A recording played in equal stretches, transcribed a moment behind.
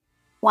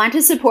Want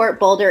to support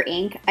Boulder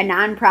Inc., a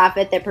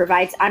nonprofit that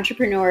provides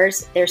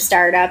entrepreneurs, their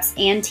startups,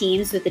 and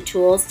teams with the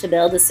tools to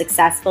build a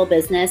successful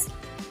business,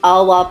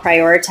 all while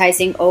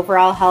prioritizing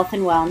overall health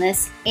and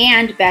wellness,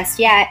 and best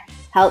yet,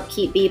 help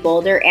keep Be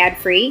Boulder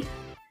ad-free?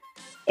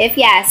 If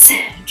yes,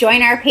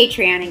 join our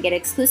Patreon and get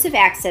exclusive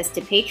access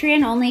to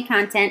Patreon-only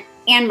content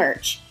and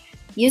merch.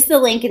 Use the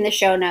link in the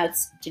show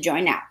notes to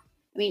join now.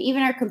 I mean,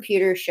 even our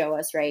computers show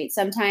us, right?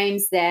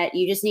 Sometimes that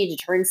you just need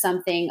to turn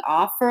something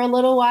off for a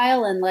little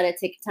while and let it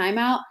take a time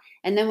out.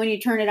 And then when you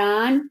turn it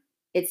on,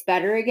 it's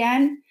better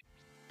again.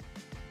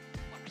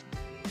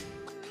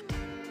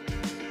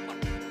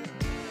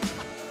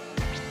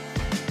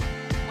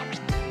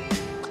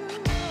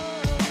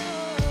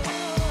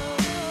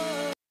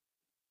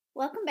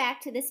 Welcome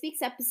back to this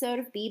week's episode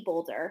of Be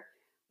Boulder.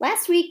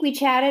 Last week, we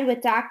chatted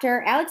with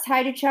Dr. Alex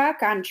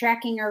Hydichuk on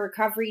tracking our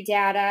recovery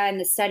data and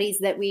the studies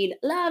that we'd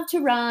love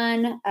to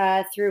run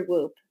through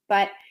Whoop.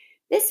 But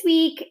this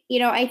week,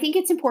 I think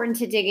it's important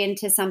to dig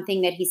into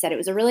something that he said. It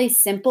was a really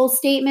simple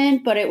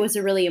statement, but it was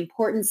a really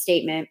important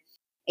statement.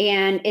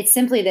 And it's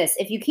simply this: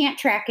 if you can't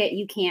track it,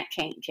 you can't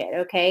change it.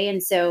 Okay.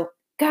 And so,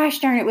 gosh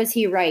darn it, was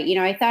he right?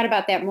 I thought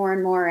about that more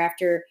and more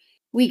after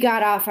we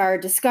got off our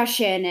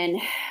discussion, and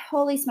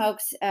holy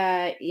smokes, is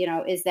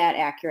that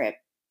accurate?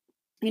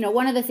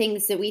 One of the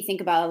things that we think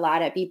about a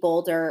lot at Be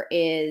Bolder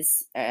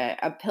is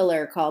a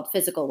pillar called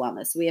physical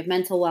wellness. We have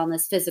mental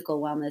wellness,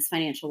 physical wellness,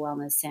 financial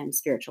wellness, and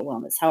spiritual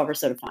wellness, however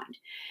so defined.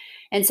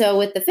 And so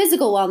with the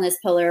physical wellness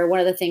pillar,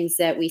 one of the things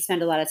that we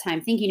spend a lot of time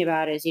thinking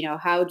about is,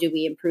 how do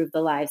we improve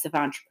the lives of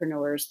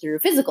entrepreneurs through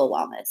physical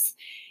wellness?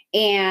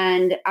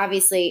 And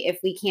obviously, if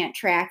we can't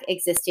track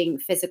existing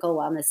physical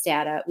wellness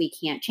data, we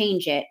can't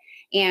change it.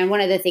 And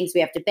one of the things we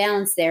have to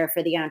balance there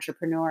for the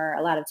entrepreneur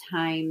a lot of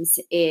times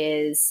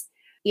is,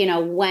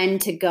 when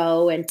to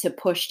go and to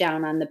push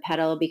down on the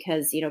pedal,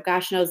 because,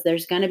 gosh knows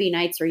there's going to be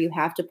nights where you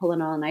have to pull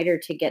an all-nighter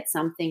to get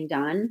something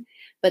done.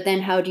 But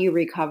then how do you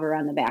recover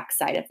on the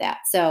backside of that?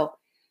 So,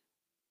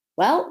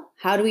 well,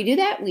 how do we do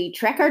that? We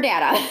track our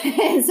data.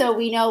 And so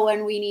we know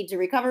when we need to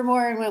recover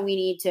more and when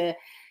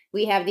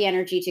we have the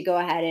energy to go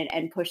ahead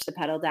and push the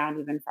pedal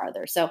down even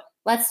farther. So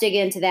let's dig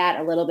into that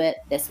a little bit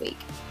this week.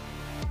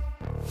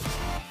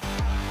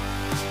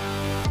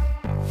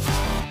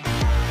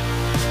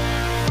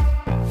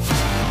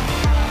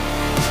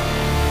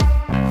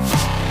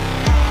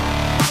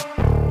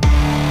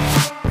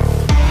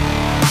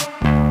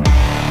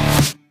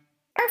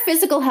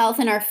 Physical health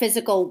and our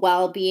physical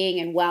well-being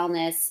and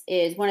wellness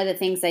is one of the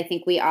things I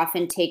think we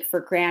often take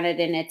for granted.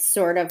 And it's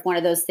sort of one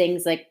of those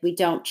things like we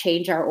don't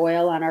change our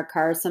oil on our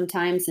cars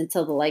sometimes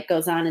until the light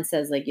goes on and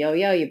says like, yo,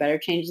 you better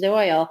change the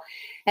oil.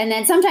 And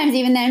then sometimes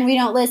even then we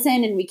don't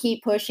listen and we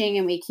keep pushing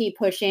and we keep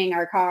pushing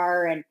our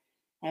car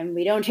and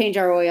we don't change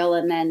our oil.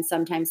 And then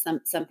sometimes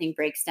something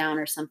breaks down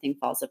or something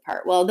falls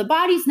apart. Well, the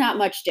body's not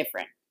much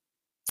different.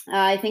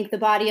 I think the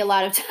body a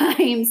lot of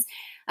times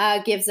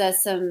gives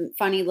us some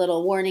funny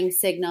little warning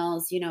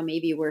signals.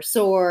 Maybe we're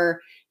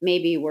sore,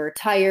 maybe we're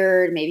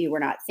tired, maybe we're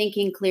not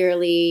thinking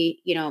clearly,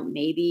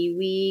 maybe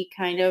we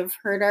kind of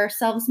hurt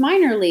ourselves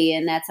minorly,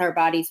 and that's our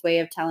body's way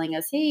of telling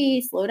us,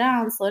 hey, slow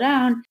down, slow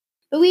down.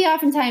 But we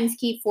oftentimes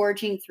keep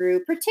forging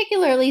through,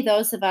 particularly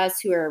those of us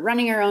who are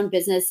running our own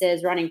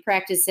businesses, running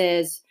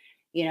practices,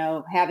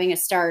 having a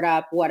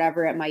startup,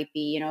 whatever it might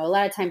be. A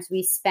lot of times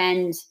we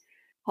spend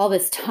all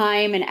this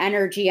time and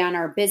energy on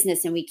our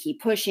business and we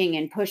keep pushing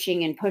and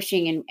pushing and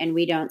pushing and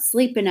we don't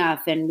sleep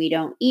enough and we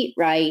don't eat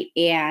right.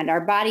 And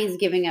our body's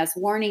giving us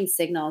warning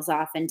signals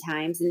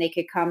oftentimes, and they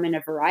could come in a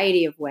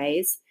variety of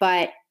ways.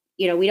 But,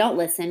 we don't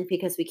listen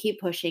because we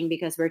keep pushing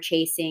because we're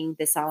chasing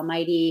this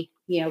almighty,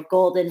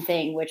 golden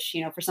thing, which,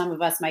 for some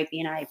of us might be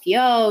an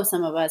IPO.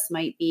 Some of us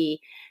might be,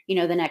 the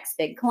next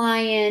big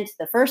client,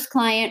 the first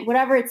client,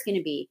 whatever it's going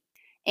to be.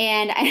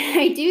 And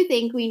I do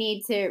think we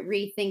need to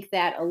rethink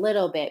that a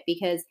little bit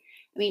because,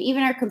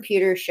 even our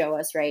computers show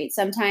us, right?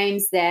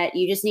 Sometimes that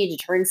you just need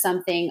to turn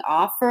something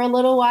off for a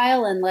little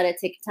while and let it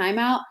take a time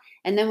out.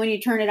 And then when you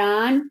turn it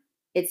on,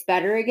 it's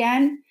better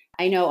again.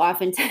 I know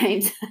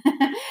oftentimes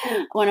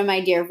one of my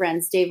dear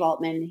friends, Dave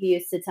Altman, he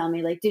used to tell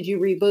me, like, did you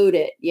reboot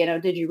it?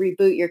 Did you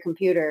reboot your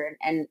computer?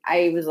 And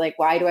I was like,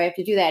 why do I have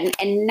to do that?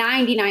 And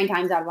 99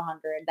 times out of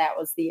 100, that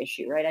was the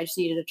issue, right? I just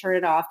needed to turn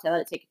it off to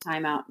let it take a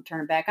time out and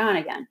turn it back on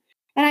again.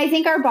 And I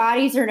think our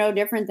bodies are no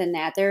different than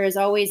that. There is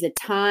always a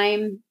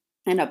time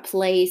and a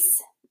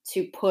place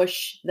to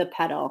push the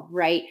pedal,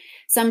 right?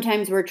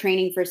 Sometimes we're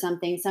training for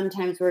something.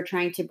 Sometimes we're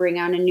trying to bring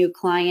on a new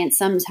client.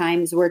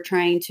 Sometimes we're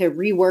trying to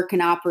rework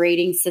an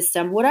operating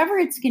system, whatever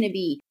it's going to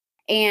be.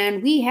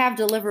 And we have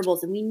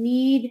deliverables and we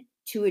need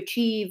to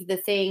achieve the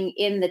thing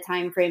in the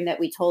time frame that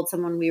we told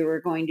someone we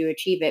were going to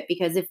achieve it.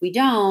 Because if we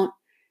don't,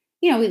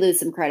 we lose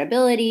some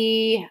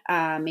credibility.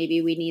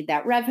 Maybe we need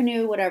that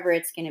revenue, whatever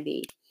it's going to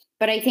be.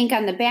 But I think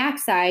on the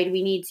backside,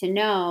 we need to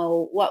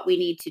know what we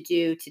need to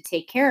do to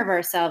take care of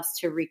ourselves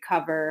to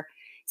recover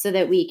so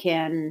that we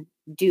can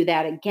do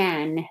that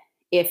again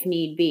if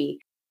need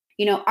be.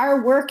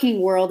 Our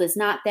working world is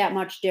not that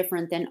much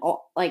different than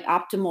like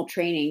optimal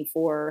training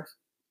for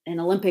an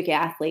Olympic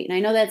athlete. And I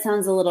know that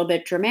sounds a little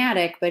bit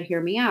dramatic, but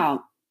hear me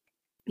out.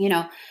 You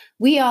know,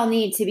 we all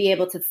need to be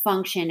able to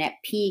function at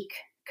peak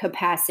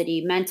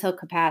capacity, mental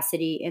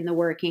capacity in the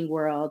working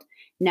world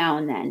now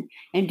and then.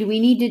 And do we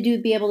need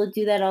to be able to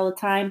do that all the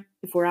time?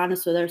 If we're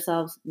honest with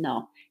ourselves,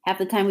 no. Half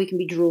the time we can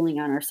be drooling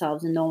on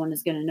ourselves and no one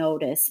is going to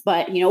notice.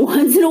 But,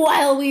 once in a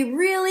while we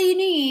really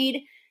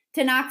need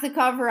to knock the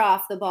cover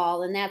off the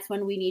ball. And that's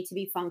when we need to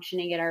be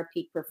functioning at our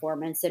peak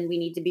performance, and we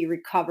need to be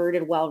recovered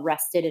and well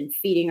rested and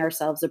feeding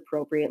ourselves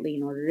appropriately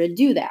in order to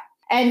do that.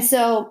 And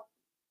so,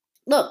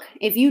 look,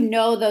 if you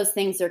know those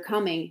things are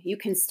coming, you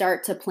can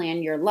start to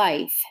plan your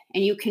life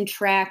and you can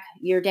track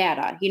your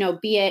data,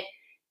 be it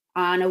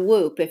on a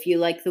Whoop if you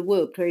like the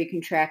Whoop, or you can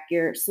track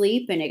your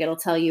sleep and it'll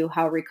tell you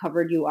how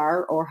recovered you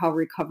are or how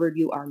recovered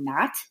you are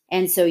not.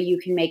 And so you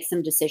can make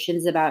some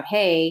decisions about,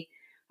 hey,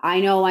 I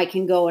know I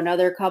can go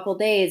another couple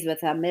days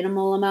with a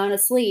minimal amount of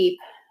sleep,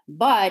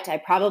 but I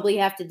probably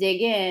have to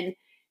dig in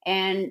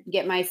and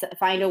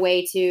find a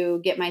way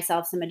to get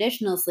myself some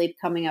additional sleep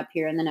coming up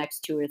here in the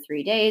next 2 or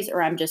 3 days,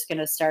 or I'm just going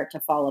to start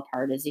to fall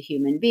apart as a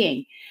human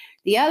being.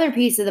 The other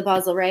piece of the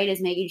puzzle, right,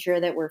 is making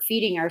sure that we're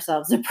feeding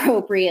ourselves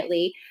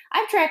appropriately.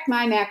 I've tracked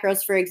my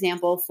macros, for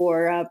example,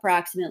 for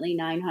approximately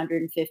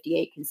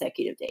 958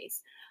 consecutive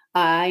days.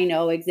 I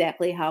know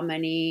exactly how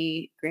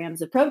many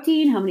grams of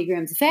protein, how many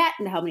grams of fat,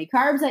 and how many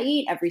carbs I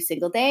eat every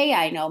single day.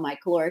 I know my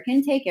caloric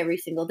intake every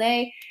single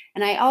day.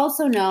 And I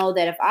also know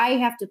that if I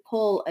have to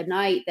pull a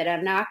night that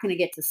I'm not going to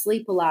get to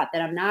sleep a lot,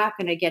 that I'm not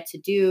going to get to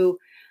do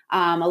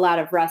a lot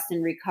of rest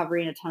and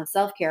recovery and a ton of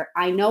self care,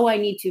 I know I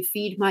need to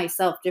feed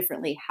myself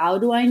differently. How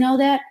do I know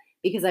that?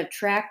 Because I've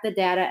tracked the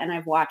data and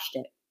I've watched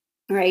it.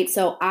 Right.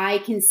 So I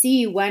can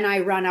see when I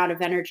run out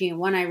of energy and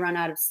when I run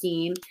out of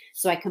steam.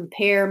 So I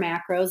compare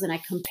macros and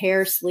I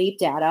compare sleep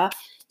data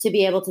to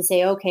be able to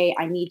say, okay,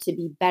 I need to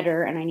be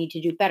better and I need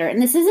to do better.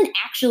 And this isn't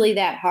actually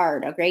that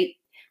hard. Okay.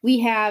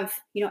 We have,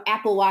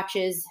 Apple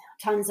Watches,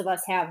 tons of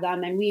us have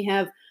them, and we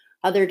have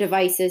other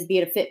devices, be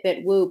it a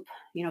Fitbit, Whoop,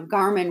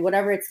 Garmin,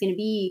 whatever it's going to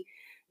be,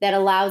 that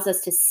allows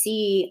us to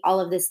see all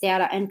of this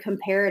data and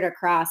compare it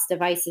across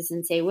devices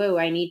and say, whoa,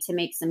 I need to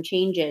make some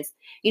changes.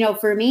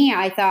 For me,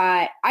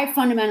 I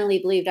fundamentally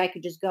believed I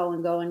could just go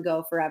and go and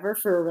go forever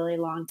for a really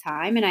long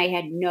time. And I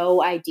had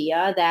no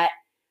idea that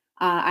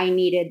I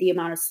needed the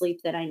amount of sleep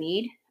that I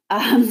need.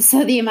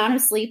 So the amount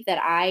of sleep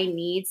that I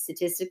need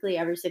statistically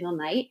every single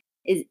night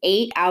is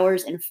 8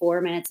 hours and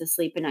 4 minutes of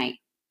sleep a night.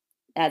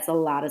 That's a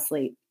lot of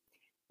sleep.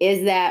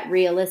 Is that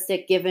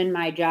realistic given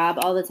my job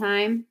all the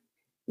time?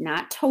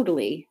 Not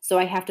totally. So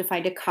I have to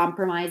find a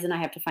compromise and I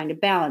have to find a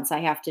balance. I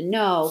have to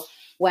know,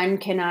 when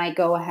can I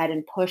go ahead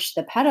and push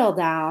the pedal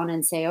down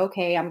and say,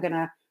 okay, I'm going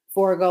to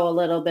forego a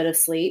little bit of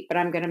sleep, but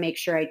I'm going to make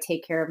sure I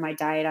take care of my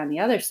diet on the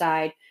other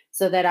side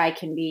so that I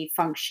can be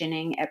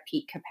functioning at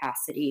peak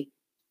capacity.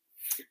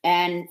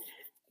 And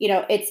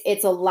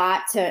it's a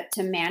lot to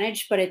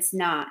manage, but it's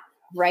not,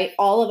 right?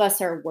 All of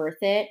us are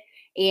worth it.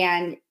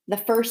 And the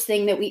first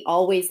thing that we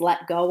always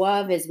let go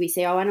of is we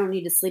say, oh, I don't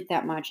need to sleep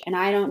that much. And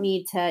I don't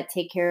need to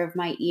take care of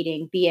my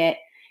eating, be it,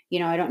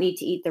 I don't need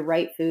to eat the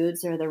right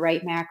foods or the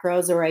right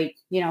macros, or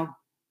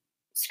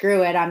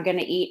screw it. I'm going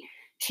to eat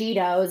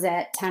Cheetos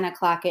at 10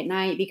 o'clock at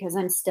night because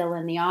I'm still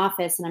in the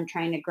office and I'm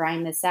trying to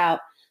grind this out.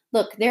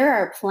 Look, there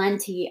are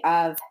plenty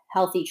of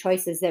healthy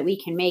choices that we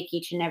can make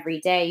each and every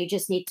day. You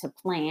just need to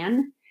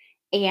plan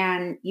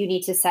and you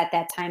need to set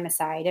that time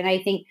aside. And I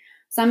think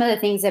some of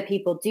the things that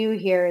people do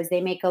here is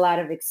they make a lot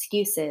of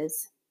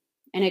excuses,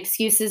 and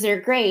excuses are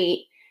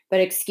great,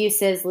 but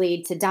excuses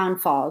lead to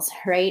downfalls,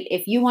 right?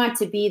 If you want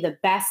to be the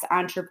best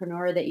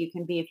entrepreneur that you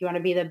can be, if you want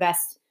to be the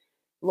best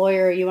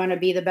lawyer, you want to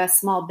be the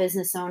best small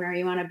business owner,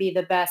 you want to be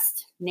the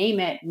best, name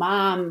it,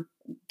 mom,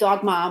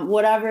 dog mom,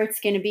 whatever it's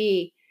going to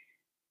be,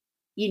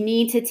 you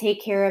need to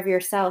take care of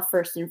yourself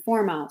first and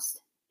foremost.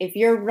 If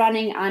you're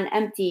running on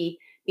empty,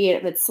 be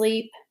it with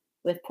sleep,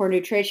 with poor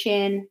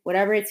nutrition,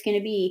 whatever it's going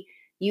to be,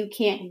 you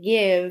can't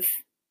give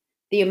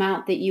the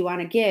amount that you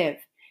want to give.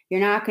 You're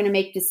not going to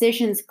make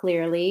decisions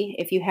clearly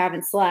if you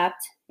haven't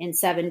slept in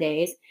 7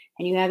 days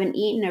and you haven't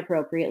eaten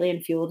appropriately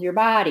and fueled your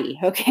body.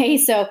 Okay.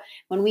 So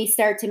when we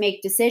start to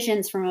make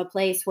decisions from a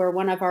place where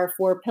one of our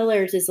 4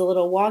 pillars is a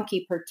little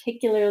wonky,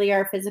 particularly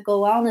our physical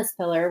wellness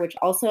pillar, which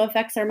also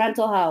affects our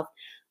mental health,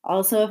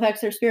 also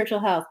affects our spiritual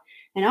health,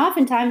 and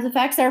oftentimes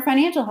affects our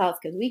financial health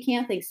because we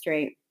can't think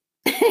straight.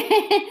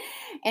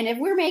 And if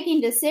we're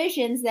making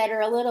decisions that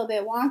are a little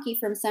bit wonky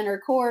from center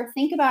core,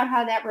 think about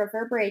how that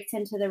reverberates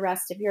into the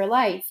rest of your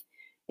life.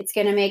 It's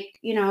going to make,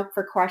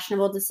 for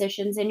questionable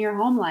decisions in your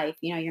home life.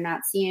 You're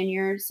not seeing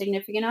your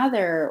significant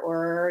other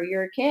or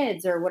your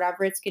kids or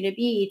whatever it's going to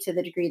be to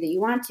the degree that you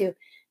want to.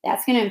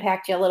 That's going to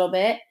impact you a little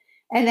bit.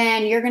 And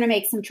then you're going to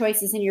make some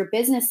choices in your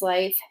business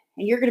life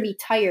and you're going to be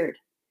tired.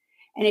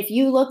 And if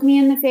you look me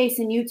in the face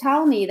and you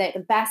tell me that the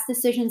best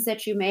decisions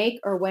that you make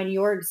are when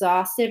you're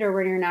exhausted or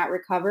when you're not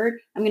recovered,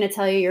 I'm going to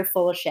tell you you're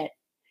full of shit.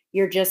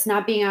 You're just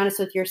not being honest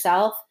with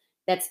yourself.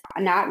 That's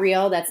not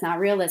real. That's not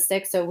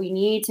realistic. So we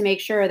need to make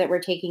sure that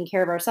we're taking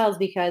care of ourselves,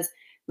 because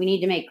We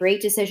need to make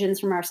great decisions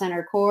from our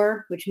center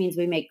core, which means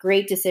we make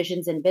great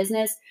decisions in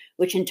business,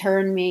 which in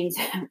turn means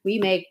we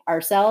make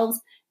ourselves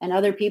and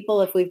other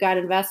people, if we've got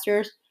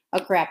investors, a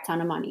crap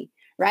ton of money,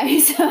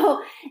 right?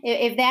 So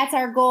if that's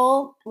our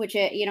goal, which,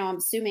 I'm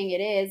assuming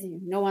it is,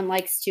 no one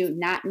likes to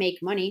not make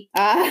money.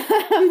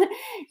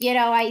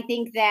 I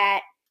think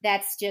that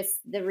that's just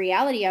the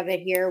reality of it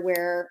here,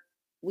 where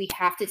we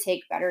have to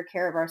take better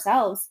care of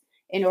ourselves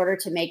in order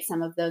to make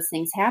some of those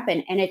things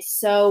happen. And it's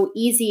so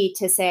easy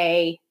to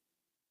say,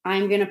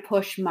 I'm going to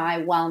push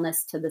my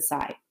wellness to the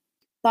side.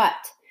 But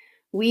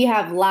we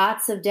have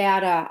lots of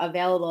data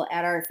available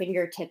at our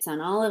fingertips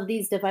on all of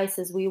these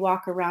devices we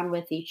walk around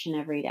with each and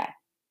every day.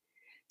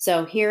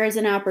 So here is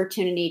an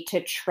opportunity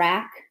to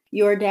track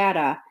your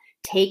data,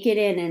 take it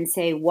in and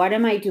say, what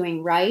am I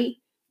doing right?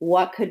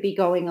 What could be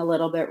going a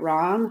little bit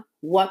wrong?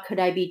 What could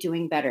I be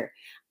doing better?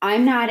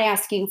 I'm not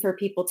asking for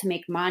people to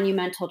make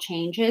monumental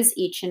changes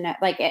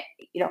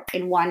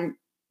in one,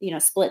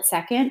 split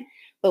second,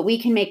 but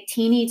we can make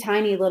teeny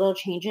tiny little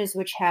changes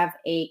which have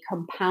a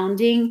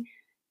compounding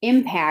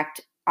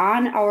impact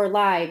on our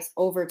lives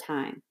over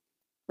time,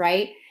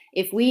 right?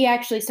 If we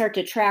actually start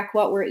to track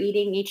what we're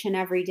eating each and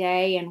every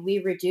day, and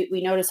we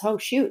notice, oh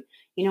shoot,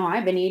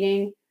 I've been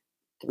eating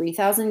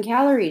 3,000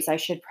 calories. I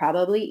should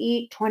probably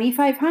eat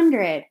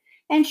 2,500.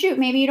 And shoot,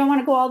 maybe you don't want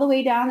to go all the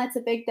way down. That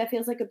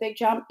feels like a big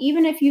jump.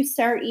 Even if you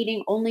start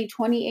eating only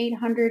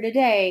 2,800 a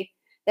day,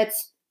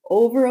 that's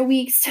over a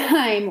week's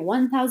time,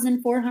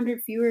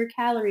 1,400 fewer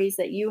calories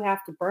that you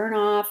have to burn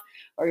off,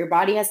 or your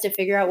body has to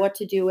figure out what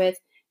to do with.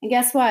 And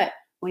guess what?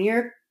 When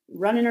you're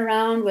running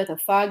around with a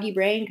foggy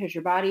brain because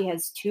your body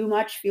has too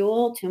much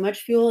fuel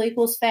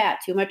equals fat.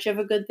 Too much of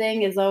a good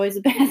thing is always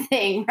a bad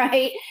thing,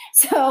 right?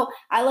 So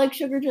I like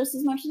sugar just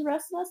as much as the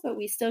rest of us, but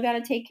we still got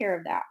to take care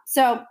of that.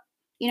 So,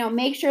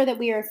 make sure that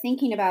we are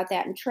thinking about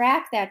that and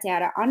track that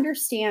data,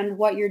 understand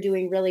what you're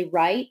doing really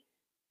right,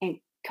 and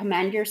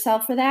commend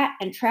yourself for that,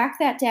 and track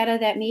that data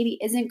that maybe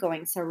isn't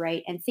going so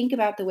right, and think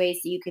about the ways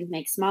that you can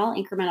make small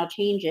incremental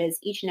changes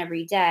each and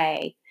every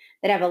day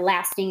that have a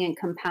lasting and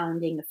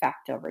compounding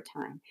effect over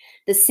time.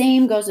 The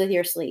same goes with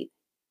your sleep.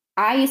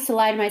 I used to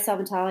lie to myself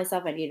and tell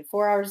myself I needed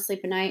 4 hours of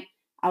sleep a night.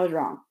 I was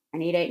wrong. I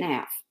need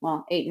 8.5.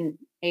 Well, 8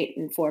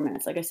 and 4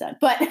 minutes, like I said.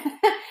 But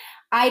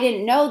I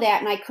didn't know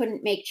that, and I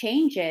couldn't make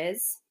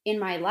changes in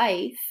my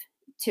life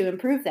to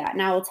improve that.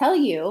 Now, I will tell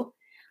you,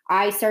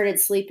 I started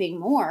sleeping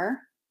more.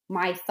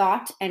 My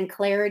thought and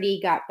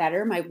clarity got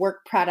better. My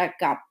work product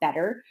got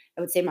better.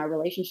 I would say my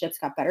relationships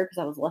got better because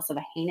I was less of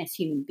a heinous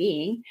human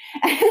being.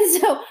 And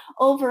so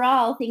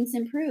overall, things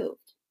improved.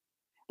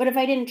 But if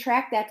I didn't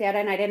track that data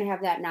and I didn't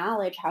have that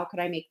knowledge, how could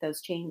I make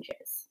those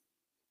changes?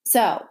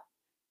 So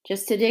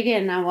just to dig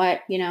in on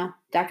what,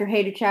 Dr.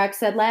 Hayduchak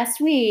said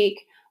last week,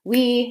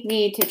 we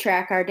need to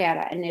track our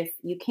data. And if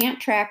you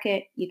can't track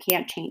it, you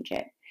can't change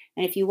it.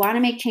 And if you want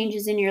to make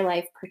changes in your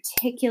life,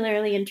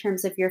 particularly in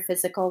terms of your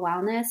physical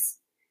wellness,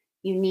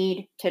 you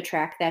need to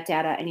track that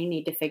data, and you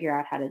need to figure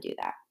out how to do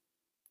that.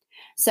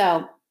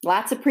 So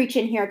lots of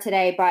preaching here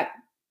today, but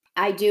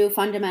I do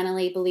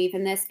fundamentally believe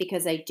in this,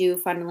 because I do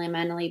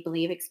fundamentally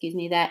believe,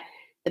 that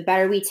the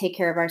better we take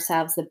care of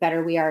ourselves, the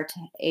better we are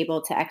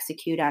able to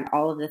execute on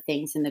all of the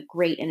things and the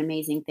great and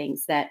amazing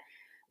things that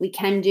we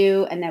can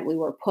do and that we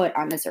were put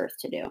on this earth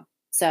to do.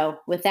 So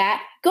with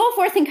that, go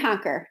forth and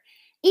conquer.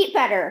 Eat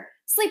better,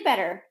 sleep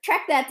better,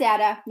 track that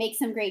data, make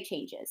some great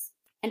changes.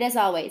 And as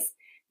always,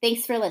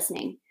 thanks for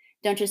listening.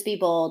 Don't just be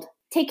bold.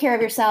 Take care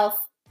of yourself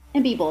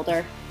and be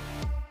bolder.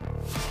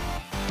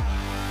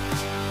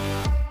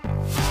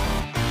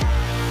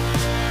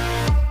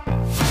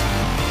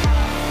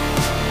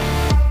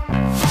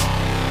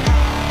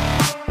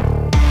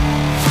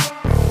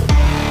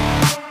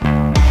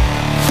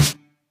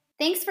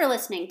 Thanks for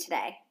listening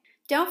today.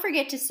 Don't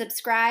forget to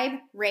subscribe,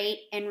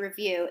 rate, and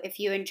review if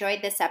you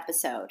enjoyed this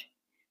episode.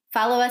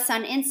 Follow us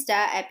on Insta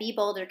at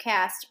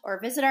BeBolderCast, or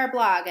visit our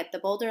blog at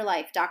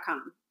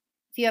thebolderlife.com.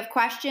 If you have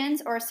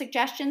questions or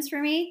suggestions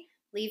for me,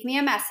 leave me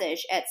a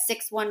message at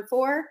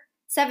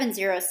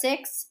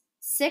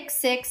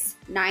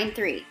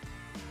 614-706-6693.